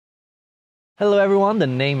Hello everyone, the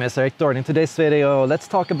name is Eric Dorn. In today's video, let's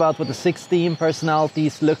talk about what the 16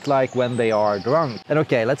 personalities look like when they are drunk. And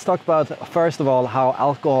okay, let's talk about, first of all, how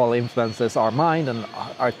alcohol influences our mind and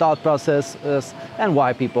our thought processes and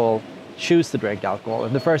why people choose to drink alcohol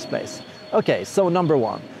in the first place. Okay, so number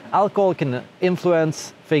one, alcohol can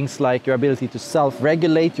influence things like your ability to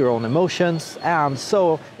self-regulate your own emotions, and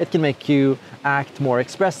so it can make you act more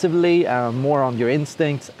expressively and more on your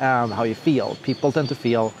instincts and how you feel. People tend to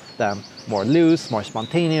feel them more loose, more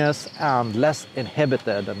spontaneous, and less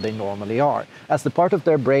inhibited than they normally are, as the part of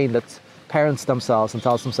their brain that parents themselves and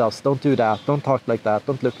tells themselves, don't do that, don't talk like that,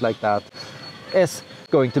 don't look like that, is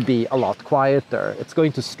going to be a lot quieter. It's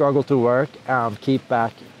going to struggle to work and keep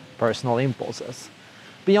back personal impulses.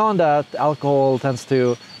 Beyond that, alcohol tends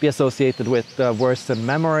to be associated with worsened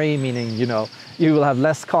memory, meaning, you will have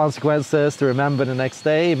less consequences to remember the next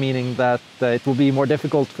day, meaning that it will be more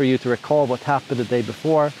difficult for you to recall what happened the day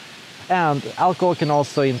before. And alcohol can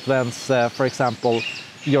also influence, for example,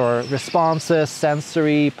 your responses,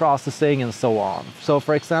 sensory processing, and so on. So,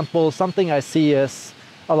 for example, something I see is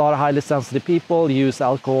a lot of highly sensitive people use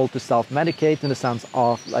alcohol to self-medicate in the sense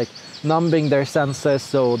of like numbing their senses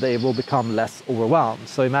so they will become less overwhelmed.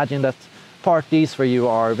 So imagine that parties for you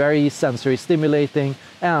are very sensory stimulating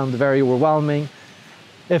and very overwhelming.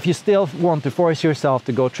 If you still want to force yourself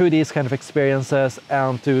to go through these kind of experiences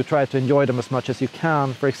and to try to enjoy them as much as you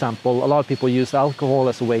can, for example, a lot of people use alcohol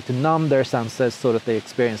as a way to numb their senses so that they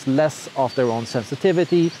experience less of their own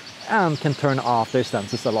sensitivity and can turn off their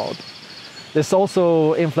senses a lot. This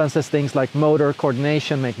also influences things like motor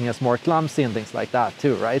coordination, making us more clumsy and things like that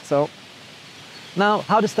too, right? So now,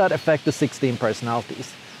 how does that affect the 16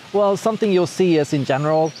 personalities? Well, something you'll see is, in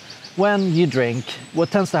general, when you drink,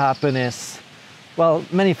 what tends to happen is, well,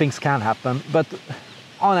 many things can happen, but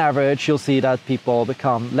on average, you'll see that people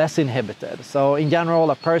become less inhibited. So in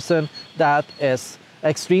general, a person that is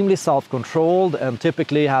extremely self-controlled and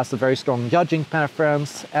typically has a very strong judging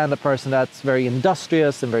preference, and a person that's very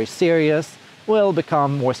industrious and very serious will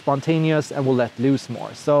become more spontaneous and will let loose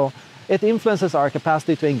more. So it influences our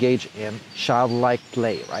capacity to engage in childlike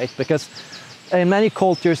play, right? Because in many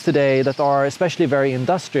cultures today that are especially very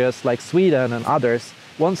industrious, like Sweden and others,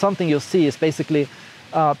 something you'll see is basically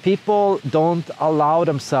people don't allow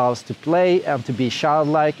themselves to play and to be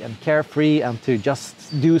childlike and carefree and to just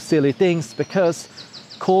do silly things because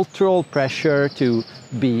cultural pressure to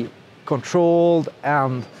be controlled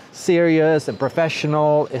and serious and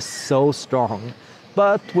professional is so strong.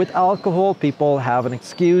 But with alcohol, people have an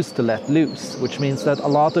excuse to let loose, which means that a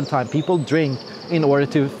lot of the time people drink in order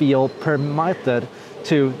to feel permitted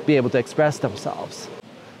to be able to express themselves.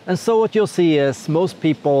 And so what you'll see is most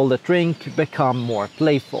people that drink become more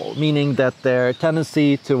playful, meaning that their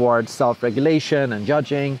tendency towards self-regulation and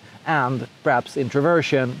judging and perhaps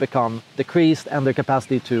introversion become decreased, and their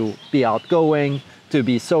capacity to be outgoing, to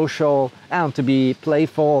be social, and to be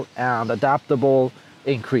playful and adaptable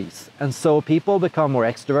increase. And so people become more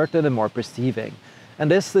extroverted and more perceiving. And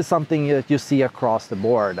this is something that you see across the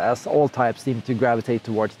board, as all types seem to gravitate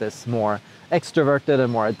towards this more extroverted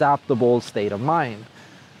and more adaptable state of mind.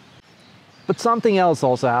 But something else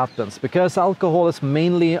also happens, because alcohol is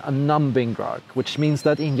mainly a numbing drug, which means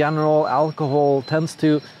that in general, alcohol tends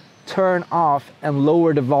to turn off and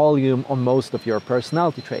lower the volume on most of your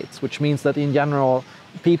personality traits, which means that in general,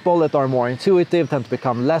 people that are more intuitive tend to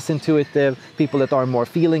become less intuitive, people that are more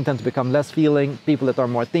feeling tend to become less feeling, people that are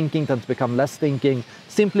more thinking tend to become less thinking,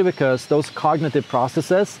 simply because those cognitive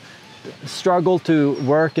processes struggle to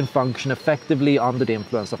work and function effectively under the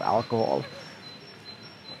influence of alcohol.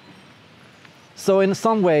 So in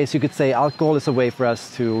some ways, you could say alcohol is a way for us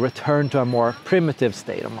to return to a more primitive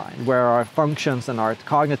state of mind, where our functions and our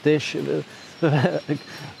cognitive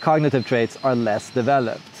traits are less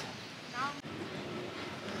developed.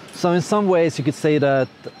 So in some ways, you could say that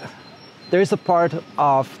there is a part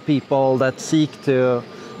of people that seek to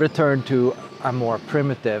return to a more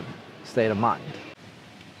primitive state of mind.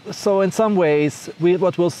 So in some ways,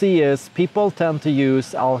 what we'll see is people tend to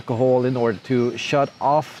use alcohol in order to shut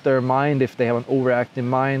off their mind if they have an overactive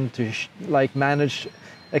mind, to manage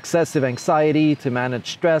excessive anxiety, to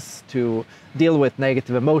manage stress, to deal with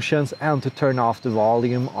negative emotions, and to turn off the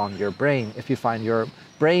volume on your brain if you find your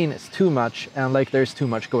brain is too much and there's too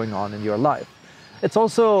much going on in your life. It's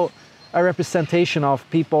also a representation of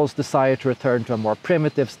people's desire to return to a more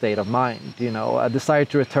primitive state of mind, a desire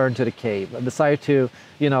to return to the cave, a desire to,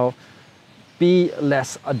 be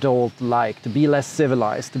less adult-like, to be less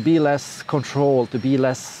civilized, to be less controlled, to be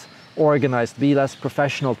less organized, to be less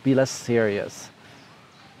professional, to be less serious.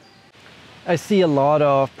 I see a lot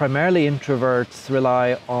of primarily introverts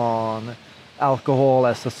rely on alcohol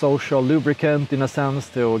as a social lubricant in a sense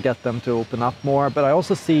to get them to open up more. But I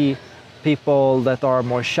also see people that are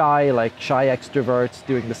more shy, like shy extroverts,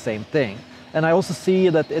 doing the same thing. And I also see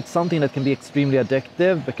that it's something that can be extremely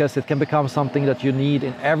addictive because it can become something that you need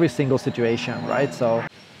in every single situation, right? So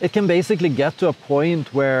it can basically get to a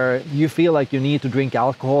point where you feel like you need to drink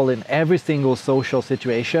alcohol in every single social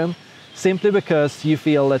situation, simply because you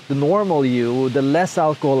feel that the normal you, the less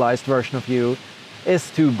alcoholized version of you,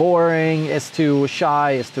 is too boring, is too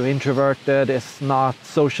shy, is too introverted, is not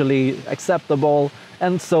socially acceptable.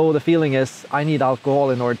 And so the feeling is, I need alcohol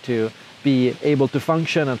in order to be able to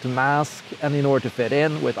function and to mask and in order to fit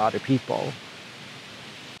in with other people.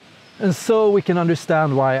 And so we can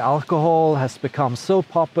understand why alcohol has become so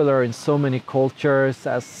popular in so many cultures,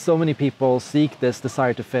 as so many people seek this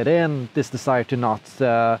desire to fit in, this desire to not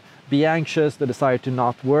be anxious, the desire to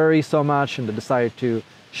not worry so much, and the desire to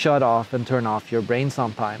shut off and turn off your brain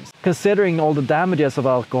sometimes. Considering all the damages of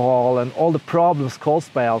alcohol and all the problems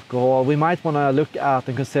caused by alcohol, we might want to look at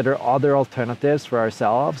and consider other alternatives for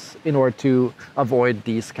ourselves in order to avoid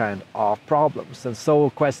these kind of problems. And so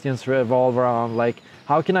questions revolve around like,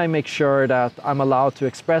 how can I make sure that I'm allowed to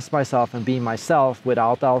express myself and be myself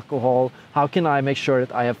without alcohol? How can I make sure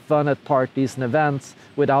that I have fun at parties and events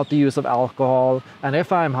without the use of alcohol? And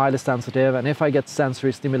if I'm highly sensitive and if I get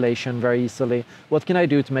sensory stimulation very easily, what can I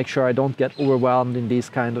do to make sure I don't get overwhelmed in these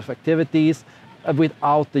kind of activities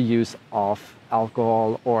without the use of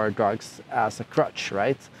alcohol or drugs as a crutch,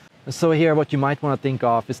 right? And so here what you might want to think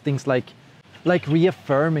of is things like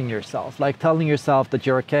reaffirming yourself, like telling yourself that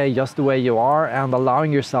you're okay just the way you are, and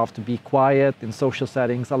allowing yourself to be quiet in social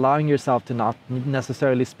settings, allowing yourself to not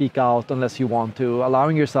necessarily speak out unless you want to,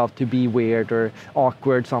 allowing yourself to be weird or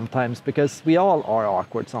awkward sometimes, because we all are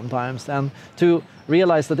awkward sometimes, and to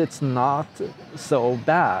realize that it's not so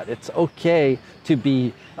bad. It's okay to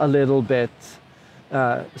be a little bit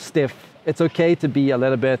stiff. It's okay to be a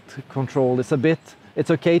little bit controlled.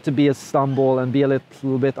 It's okay to be a stumble and be a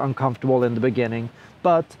little bit uncomfortable in the beginning,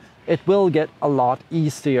 but it will get a lot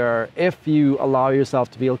easier if you allow yourself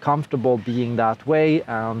to feel comfortable being that way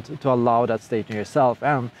and to allow that state in yourself,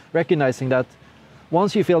 and recognizing that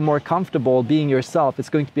once you feel more comfortable being yourself, it's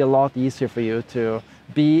going to be a lot easier for you to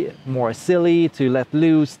be more silly, to let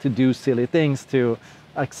loose, to do silly things, to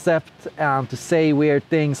accept and to say weird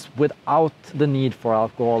things without the need for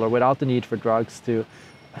alcohol or without the need for drugs to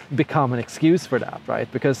become an excuse for that, right?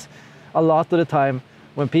 Because a lot of the time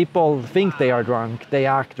when people think they are drunk, they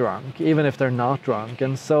act drunk, even if they're not drunk.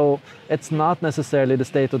 And so it's not necessarily the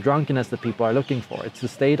state of drunkenness that people are looking for. It's the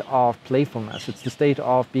state of playfulness. It's the state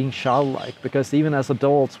of being childlike, because even as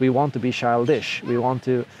adults, we want to be childish. We want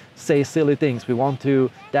to say silly things. We want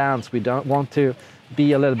to dance. We don't want to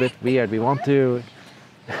be a little bit weird. We want to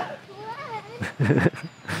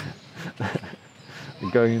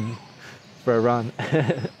going for a run.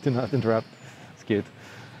 Do not interrupt. It's cute.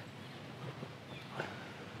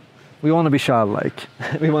 We want to be childlike.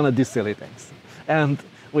 We want to do silly things. And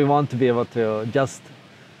we want to be able to just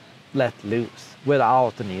let loose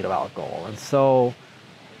without the need of alcohol. And so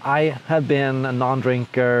I have been a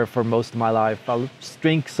non-drinker for most of my life. I'll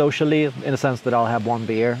drink socially in the sense that I'll have one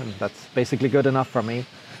beer, and that's basically good enough for me.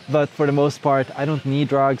 But for the most part, I don't need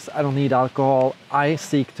drugs, I don't need alcohol. I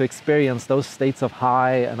seek to experience those states of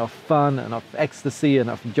high and of fun and of ecstasy and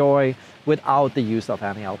of joy without the use of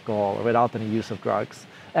any alcohol or without any use of drugs.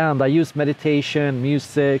 And I use meditation,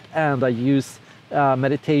 music, and I use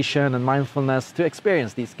meditation and mindfulness to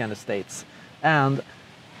experience these kind of states. And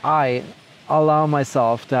I allow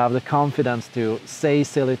myself to have the confidence to say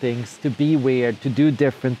silly things, to be weird, to do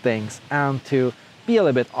different things, and to be a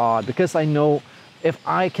little bit odd, because I know if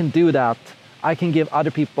I can do that, I can give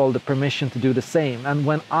other people the permission to do the same. And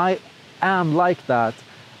when I am like that,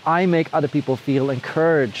 I make other people feel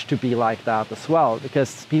encouraged to be like that as well,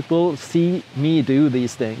 because people see me do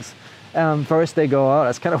these things. And first they go, oh,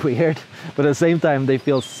 that's kind of weird. But at the same time, they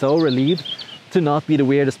feel so relieved to not be the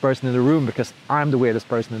weirdest person in the room, because I'm the weirdest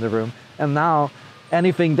person in the room. And now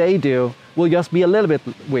anything they do will just be a little bit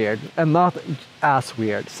weird and not as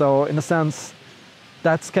weird. So in a sense,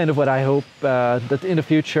 that's kind of what I hope, that in the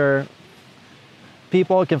future,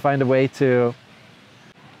 people can find a way to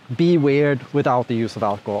be weird without the use of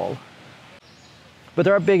alcohol. But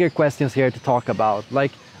there are bigger questions here to talk about,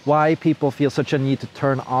 like why people feel such a need to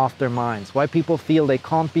turn off their minds, why people feel they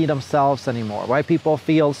can't be themselves anymore, why people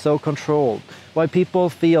feel so controlled, why people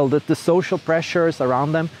feel that the social pressures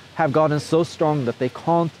around them have gotten so strong that they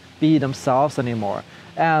can't be themselves anymore,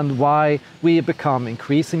 and why we become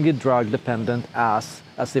increasingly drug dependent as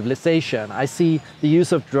a civilization. I see the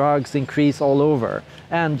use of drugs increase all over.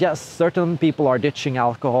 And yes, certain people are ditching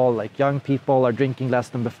alcohol, like young people are drinking less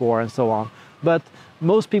than before and so on. But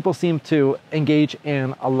most people seem to engage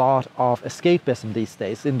in a lot of escapism these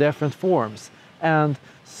days in different forms. And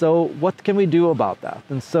so what can we do about that?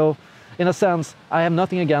 And so in a sense, I have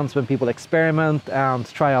nothing against when people experiment and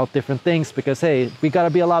try out different things, because hey, we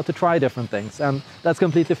gotta be allowed to try different things, and that's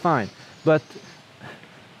completely fine. But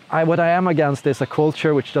what I am against is a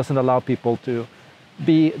culture which doesn't allow people to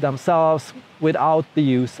be themselves without the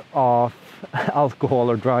use of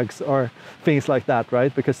alcohol or drugs or things like that,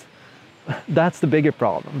 right? Because that's the bigger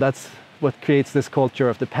problem. That's what creates this culture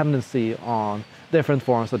of dependency on different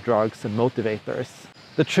forms of drugs and motivators.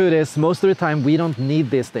 The truth is, most of the time we don't need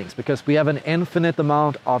these things, because we have an infinite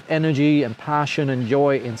amount of energy and passion and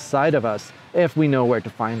joy inside of us if we know where to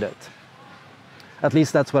find it. At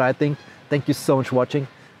least that's what I think. Thank you so much for watching,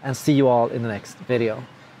 and see you all in the next video.